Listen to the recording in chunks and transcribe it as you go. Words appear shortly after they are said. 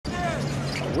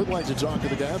would like to talk to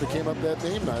the guy that came up with that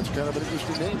name now. It's kind of an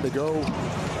interesting name to go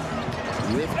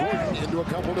with Gordon into a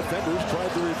couple defenders,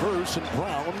 tried the reverse, and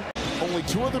Brown. Only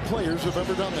 2 other players have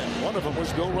ever done that. One of them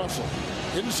was Bill Russell.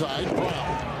 Inside,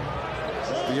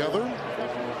 Brown. The other?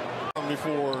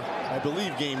 Before, I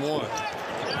believe, game 1.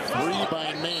 3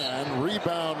 by Man.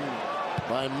 Rebound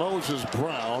by Moses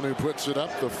Brown, who puts it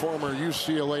up, the former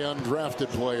UCLA undrafted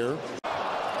player.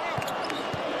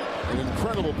 An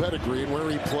incredible pedigree and where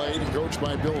he played and coached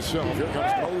by Bill Self. Here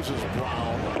comes Moses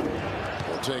Brown.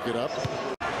 He'll take it up.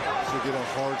 To get a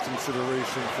hard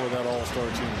consideration for that all-star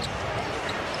team.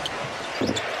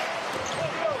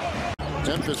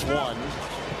 Memphis won.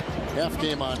 Half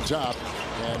game on top.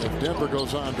 And if Denver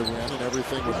goes on to win, and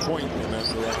everything would point in that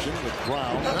direction with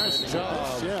Brown. Nice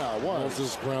job. Yeah, it was.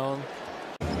 Moses Brown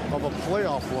of a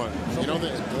playoff run. You know,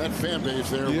 that fan base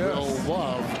there will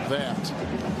love that.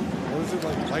 What is it,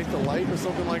 like Light the Light or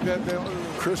something like that?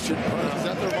 Christian Brown. Is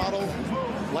that their motto?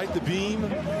 Light the beam?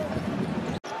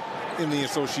 In the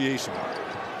association.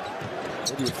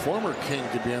 Maybe a former King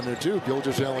could be on there too,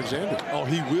 Gilgeous-Alexander. Oh,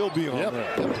 he will be on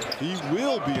there. He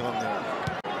will be on there.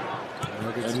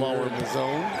 And while we're in the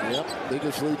zone,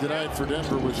 biggest lead tonight for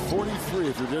Denver was 43.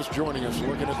 If you're just joining us,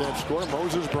 looking at that score,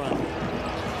 Moses Brown.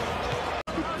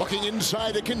 Looking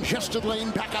inside a congested lane,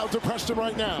 back out to Preston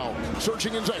right now.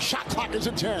 Searching inside, shot clock is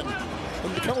at 10.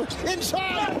 And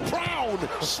inside, Brown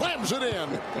slams it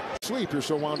in. Sleep, you're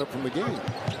so wound up from the game.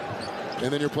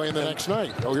 And then you're playing the next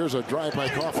night. Oh, here's a drive by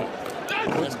Coffin.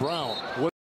 And Brown.